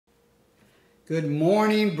Good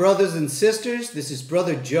morning, brothers and sisters. This is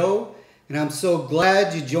Brother Joe, and I'm so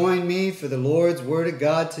glad you joined me for the Lord's Word of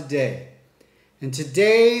God today. And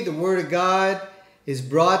today, the Word of God is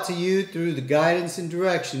brought to you through the guidance and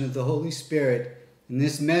direction of the Holy Spirit, and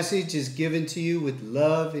this message is given to you with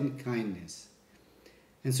love and kindness.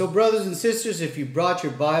 And so, brothers and sisters, if you brought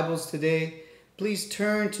your Bibles today, please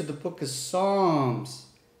turn to the book of Psalms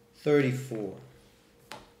 34.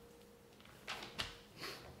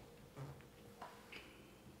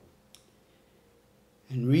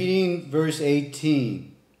 And reading verse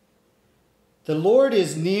 18. The Lord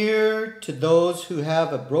is near to those who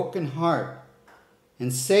have a broken heart,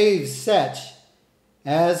 and saves such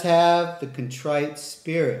as have the contrite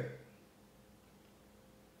spirit.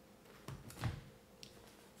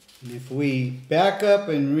 And if we back up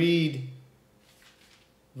and read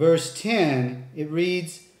verse 10, it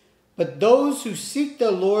reads, But those who seek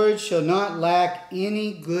the Lord shall not lack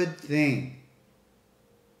any good thing.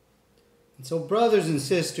 And so, brothers and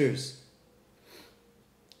sisters,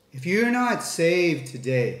 if you're not saved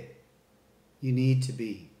today, you need to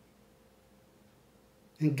be.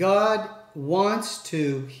 And God wants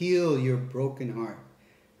to heal your broken heart.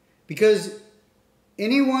 Because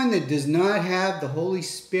anyone that does not have the Holy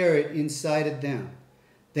Spirit inside of them,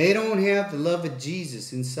 they don't have the love of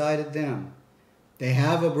Jesus inside of them. They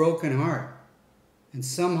have a broken heart. And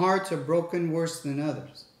some hearts are broken worse than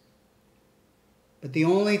others. But the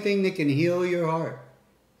only thing that can heal your heart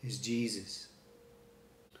is Jesus.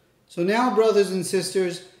 So now, brothers and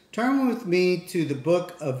sisters, turn with me to the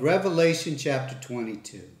book of Revelation chapter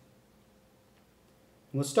 22.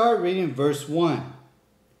 We'll start reading verse 1.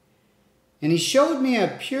 And he showed me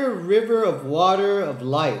a pure river of water of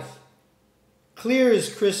life, clear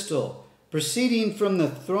as crystal, proceeding from the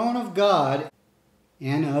throne of God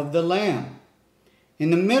and of the Lamb.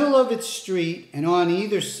 In the middle of its street and on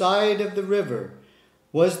either side of the river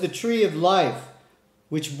was the tree of life,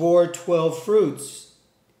 which bore 12 fruits,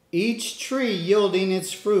 each tree yielding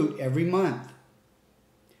its fruit every month.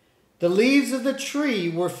 The leaves of the tree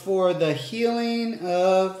were for the healing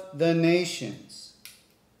of the nations.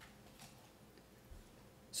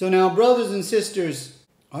 So now, brothers and sisters,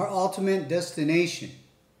 our ultimate destination,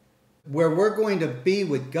 where we're going to be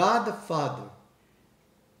with God the Father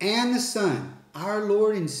and the Son, our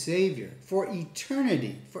Lord and Savior, for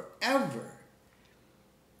eternity, forever,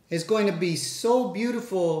 is going to be so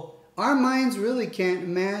beautiful, our minds really can't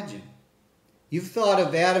imagine. You've thought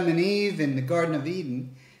of Adam and Eve in the Garden of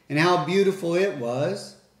Eden and how beautiful it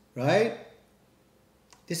was, right?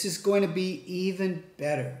 This is going to be even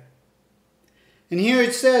better. And here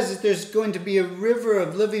it says that there's going to be a river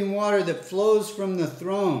of living water that flows from the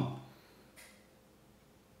throne.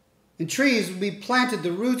 And trees will be planted.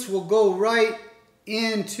 The roots will go right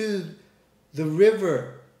into the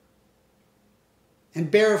river and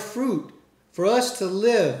bear fruit for us to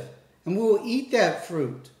live. And we will eat that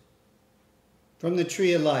fruit from the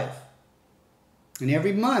tree of life. And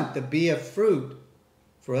every month there'll be a fruit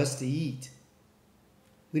for us to eat.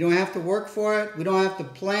 We don't have to work for it. We don't have to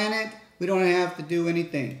plant it. We don't have to do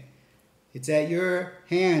anything. It's at your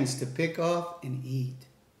hands to pick off and eat.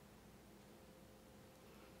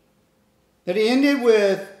 But it ended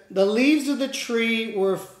with, the leaves of the tree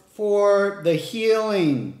were for the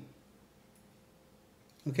healing.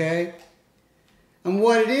 Okay? And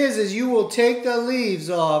what it is you will take the leaves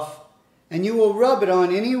off and you will rub it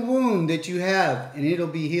on any wound that you have and it'll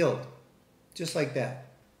be healed. Just like that.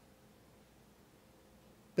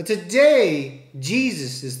 But today,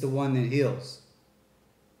 Jesus is the one that heals.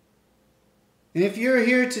 And if you're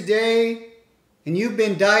here today and you've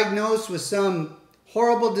been diagnosed with some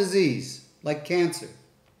horrible disease like cancer,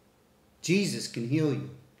 Jesus can heal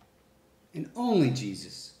you. And only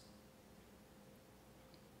Jesus.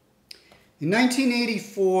 In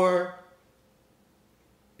 1984,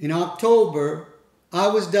 in October, I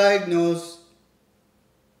was diagnosed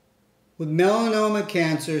with melanoma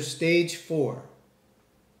cancer stage 4.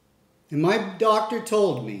 And my doctor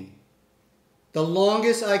told me the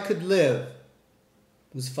longest I could live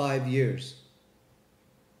was 5 years.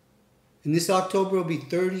 And this October will be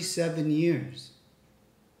 37 years.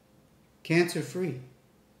 Cancer-free.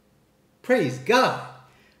 Praise God.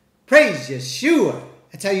 Praise Yeshua.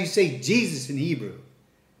 That's how you say Jesus in Hebrew.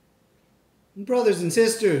 And brothers and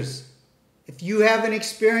sisters, if you have an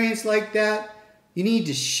experience like that, you need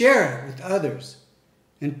to share it with others.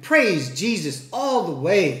 And praise Jesus all the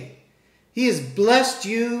way. He has blessed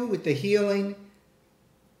you with the healing.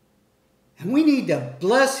 And we need to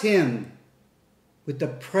bless Him with the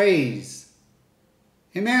praise.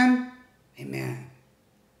 Amen? Amen.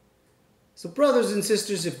 So brothers and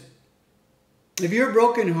sisters, if If you're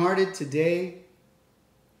brokenhearted today,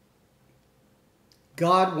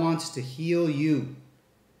 God wants to heal you.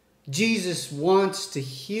 Jesus wants to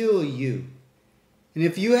heal you. And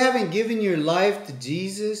if you haven't given your life to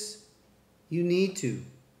Jesus, you need to.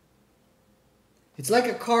 It's like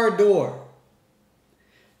a car door.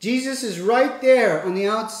 Jesus is right there on the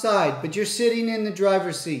outside, but you're sitting in the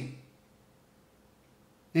driver's seat.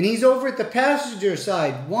 And he's over at the passenger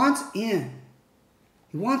side, wants in.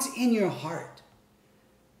 He wants in your heart.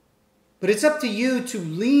 But it's up to you to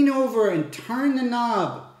lean over and turn the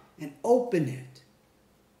knob and open it.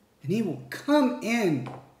 And he will come in.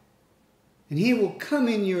 And he will come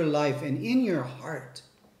in your life and in your heart.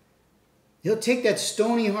 He'll take that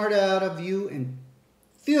stony heart out of you and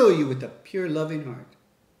fill you with a pure, loving heart.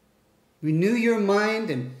 Renew your mind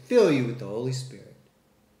and fill you with the Holy Spirit.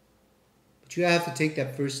 But you have to take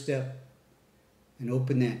that first step and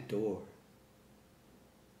open that door.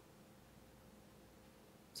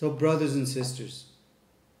 So, brothers and sisters,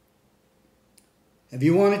 if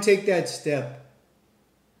you want to take that step,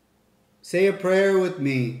 say a prayer with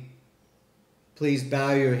me. Please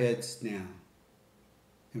bow your heads now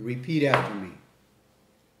and repeat after me.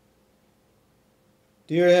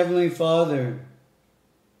 Dear Heavenly Father,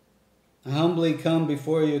 I humbly come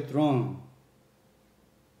before your throne.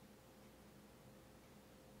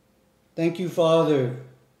 Thank you, Father,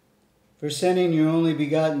 for sending your only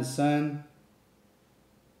begotten Son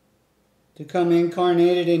to come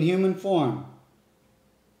incarnated in human form,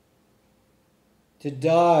 to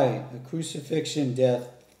die a crucifixion death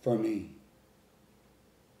for me.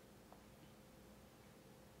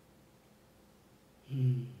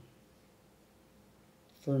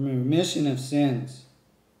 For remission of sins.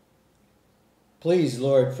 Please,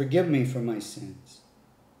 Lord, forgive me for my sins.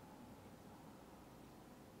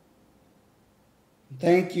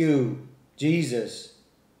 Thank you, Jesus,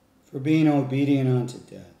 for being obedient unto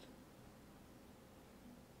death,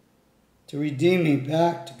 to redeem me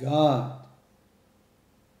back to God.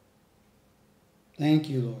 Thank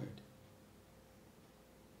you, Lord.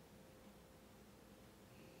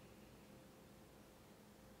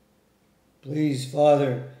 Please,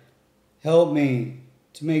 Father, help me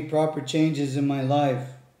to make proper changes in my life,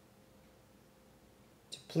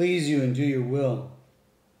 to please you and do your will.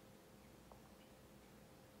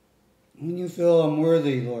 When you feel I'm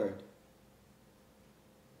worthy, Lord,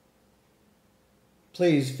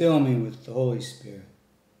 please fill me with the Holy Spirit.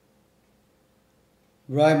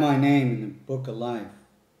 Write my name in the book of life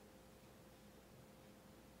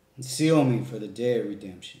and seal me for the day of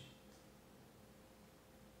redemption.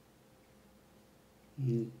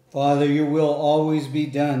 Father, your will always be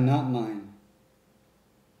done, not mine.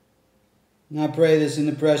 And I pray this in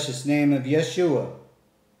the precious name of Yeshua,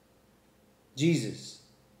 Jesus.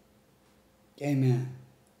 Amen.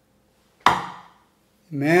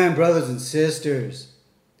 Amen, brothers and sisters.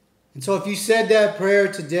 And so if you said that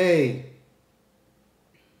prayer today,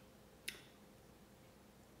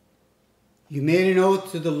 you made an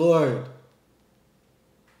oath to the Lord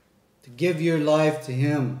to give your life to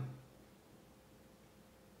him.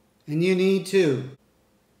 And you need to.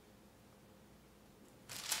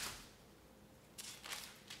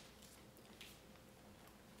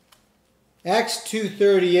 Acts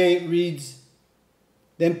 2:38 reads,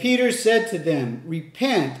 Then Peter said to them,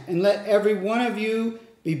 Repent and let every one of you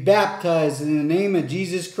be baptized in the name of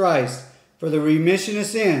Jesus Christ for the remission of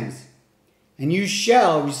sins, and you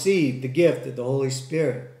shall receive the gift of the Holy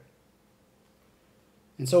Spirit.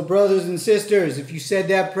 And so, brothers and sisters, if you said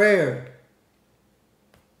that prayer,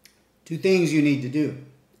 two things you need to do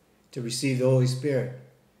to receive the Holy Spirit.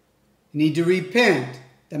 You need to repent.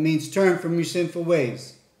 That means turn from your sinful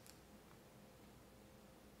ways.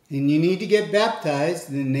 And you need to get baptized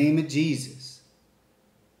in the name of Jesus.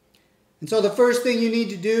 And so the first thing you need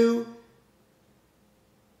to do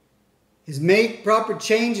is make proper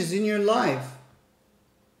changes in your life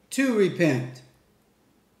to repent.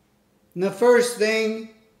 And the first thing,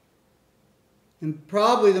 and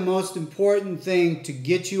probably the most important thing to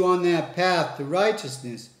get you on that path to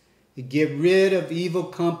righteousness, is get rid of evil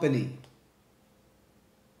company.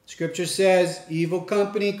 Scripture says evil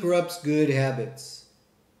company corrupts good habits.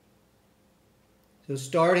 So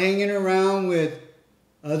start hanging around with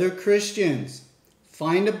other Christians.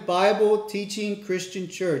 Find a Bible teaching Christian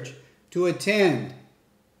church to attend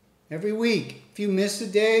every week. If you miss a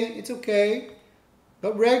day, it's okay.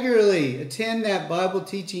 But regularly attend that Bible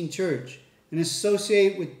teaching church and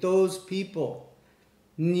associate with those people.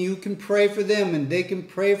 And you can pray for them and they can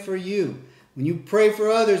pray for you. When you pray for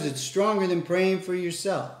others, it's stronger than praying for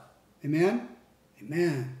yourself. Amen?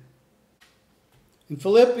 Amen. In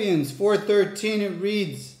Philippians 4:13 it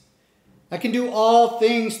reads, I can do all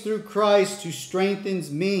things through Christ who strengthens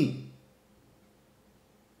me.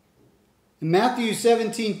 In Matthew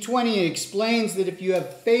 17:20, it explains that if you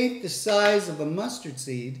have faith the size of a mustard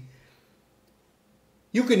seed,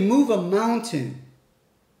 you can move a mountain.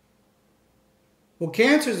 Well,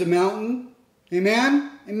 cancer is a mountain.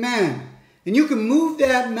 Amen? Amen. And you can move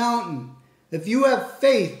that mountain if you have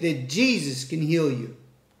faith that Jesus can heal you.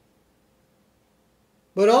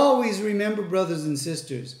 But always remember, brothers and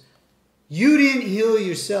sisters, you didn't heal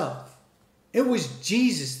yourself. It was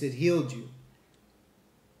Jesus that healed you.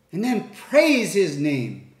 And then praise his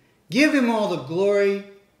name. Give him all the glory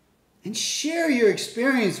and share your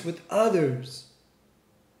experience with others.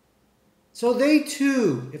 So they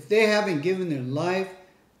too, if they haven't given their life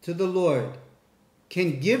to the Lord,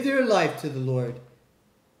 can give their life to the Lord.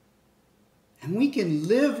 And we can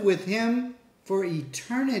live with him for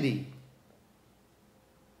eternity.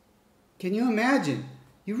 Can you imagine?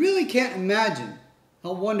 You really can't imagine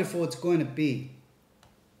how wonderful it's going to be.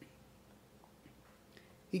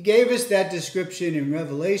 He gave us that description in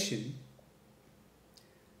Revelation.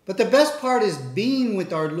 But the best part is being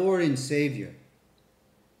with our Lord and Savior.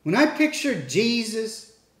 When I picture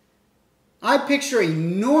Jesus, I picture an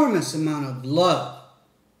enormous amount of love.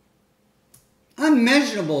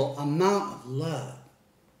 Unmeasurable amount of love.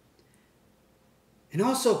 And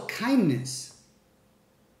also kindness.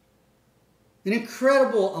 An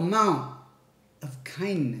incredible amount of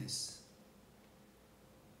kindness.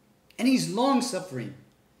 And he's long-suffering.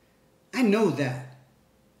 I know that.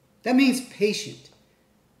 That means patient.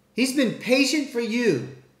 He's been patient for you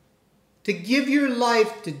to give your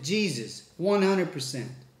life to Jesus 100%.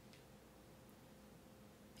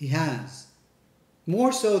 He has.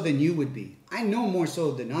 More so than you would be. I know more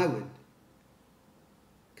so than I would.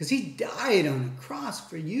 Because he died on a cross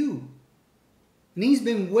for you. And he's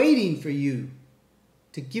been waiting for you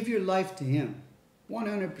to give your life to him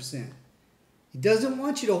 100%. He doesn't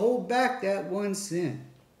want you to hold back that one sin.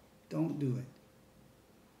 Don't do it.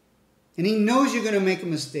 And he knows you're going to make a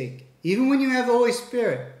mistake. Even when you have the Holy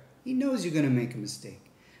Spirit, he knows you're going to make a mistake.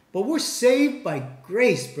 But we're saved by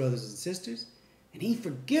grace, brothers and sisters. And he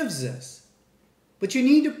forgives us. But you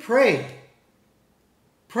need to pray.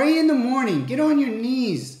 Pray in the morning. Get on your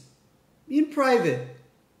knees. In private.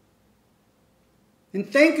 And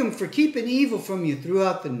thank him for keeping evil from you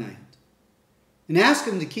throughout the night. And ask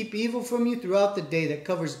him to keep evil from you throughout the day. That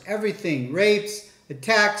covers everything. Rapes,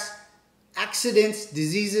 attacks, accidents,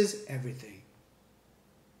 diseases, everything.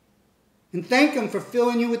 And thank him for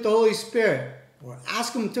filling you with the Holy Spirit. Or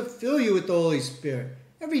ask him to fill you with the Holy Spirit.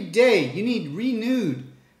 Every day you need renewed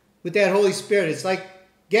with that Holy Spirit. It's like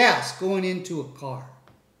gas going into a car.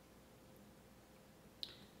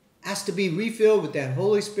 Ask to be refilled with that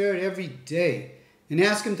Holy Spirit every day. And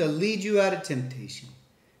ask him to lead you out of temptation.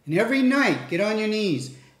 And every night, get on your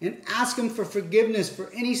knees and ask him for forgiveness for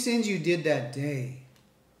any sins you did that day.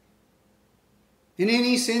 And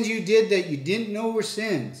any sins you did that you didn't know were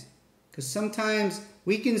sins. Because sometimes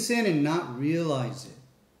we can sin and not realize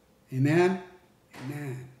it. Amen?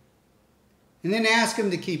 Amen. And then ask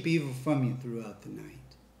him to keep evil from you throughout the night.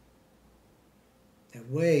 That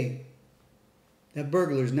way, that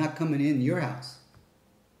burglar is not coming in your house.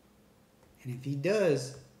 And if he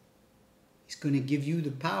does, he's going to give you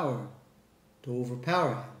the power to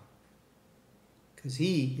overpower him. Because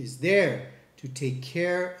he is there to take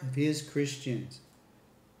care of his Christians.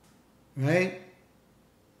 Right?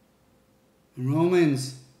 In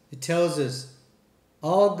Romans, it tells us,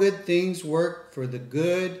 all good things work for the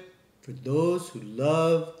good for those who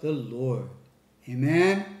love the Lord.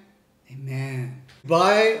 Amen? Amen.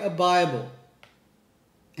 Buy a Bible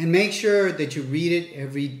and make sure that you read it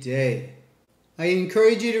every day. I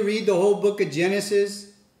encourage you to read the whole book of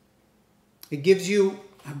Genesis. It gives you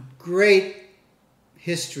a great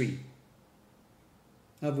history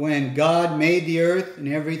of when God made the earth and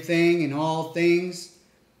everything and all things.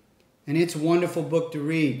 And it's a wonderful book to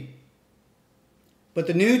read. But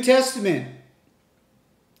the New Testament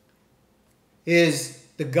is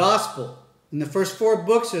the gospel. And the first 4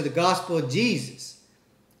 books are the gospel of Jesus.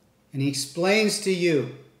 And he explains to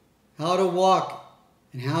you how to walk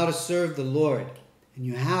and how to serve the Lord. And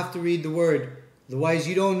you have to read the word. Otherwise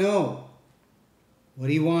you don't know what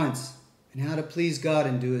he wants and how to please God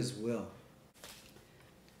and do his will.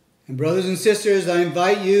 And brothers and sisters, I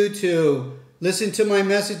invite you to listen to my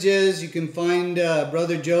messages. You can find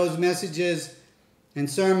Brother Joe's messages and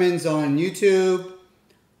sermons on YouTube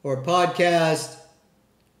or podcast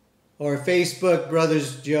or Facebook,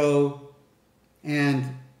 Brothers Joe.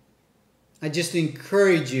 And I just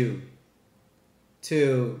encourage you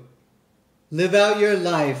to live out your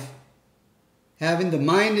life having the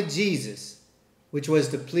mind of Jesus, which was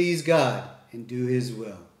to please God and do his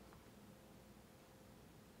will.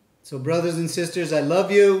 So brothers and sisters, I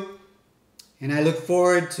love you, and I look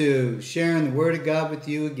forward to sharing the Word of God with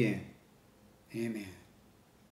you again. Amen.